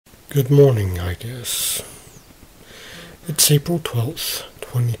Good morning, I guess. It's April 12th,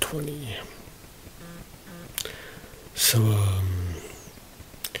 2020. So,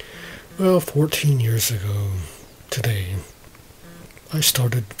 14 years ago today, I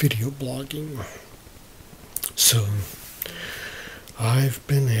started video blogging. So, I've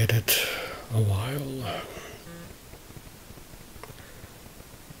been at it a while.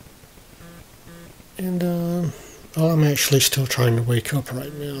 And, I'm actually still trying to wake up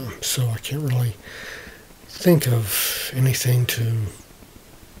right now, so I can't really think of anything to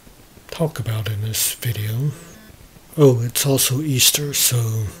talk about in this video. Oh, it's also Easter,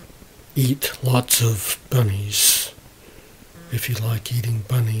 so eat lots of bunnies if you like eating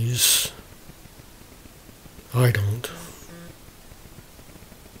bunnies. I don't.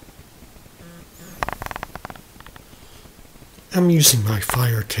 I'm using my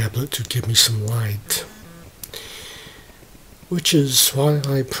Fire tablet to give me some light, which is why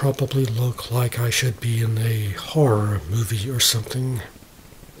I probably look like I should be in a horror movie or something.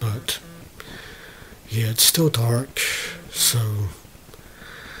 But yeah, it's still dark, so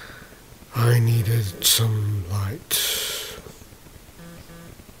I needed some light.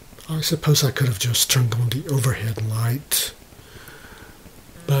 I suppose I could have just turned on the overhead light,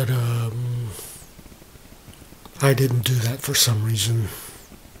 but I didn't do that for some reason.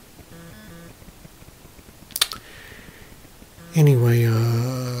 Anyway,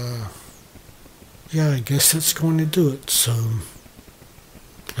 yeah, I guess that's going to do it, so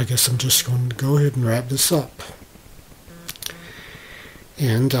I guess I'm just going to go ahead and wrap this up.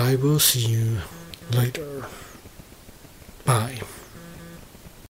 And I will see you later. Bye.